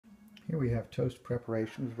Here we have toast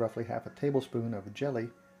preparation with roughly half a tablespoon of jelly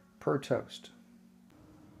per toast.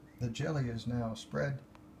 The jelly is now spread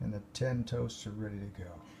and the 10 toasts are ready to go.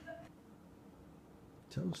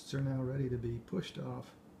 Toasts are now ready to be pushed off,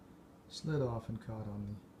 slid off and caught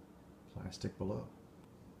on the plastic below.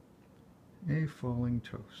 A falling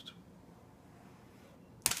toast.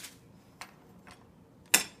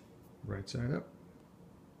 Right side up.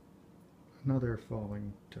 Another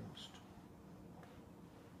falling toast.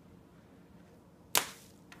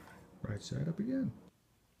 Right side up again.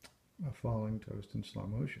 A falling toast in slow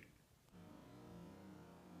motion.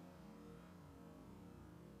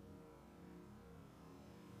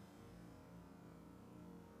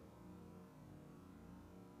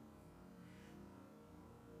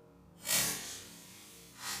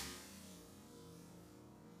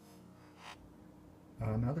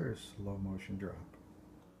 Another slow motion drop.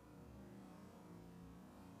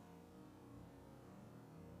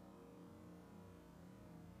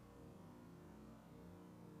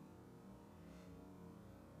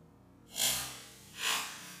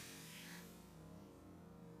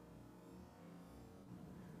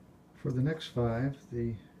 For the next 5,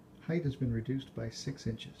 the height has been reduced by 6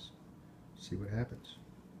 inches. See what happens.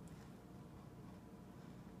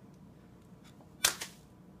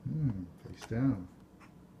 Face down.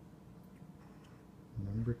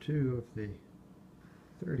 Number 2 of the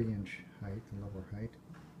 30-inch height, the lower height.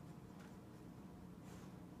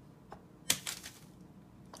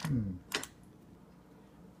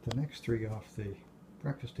 The next 3 off the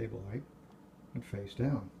breakfast table height went face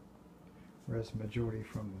down, whereas the majority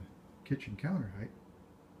from the kitchen counter height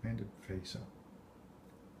landed face up.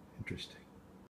 Interesting.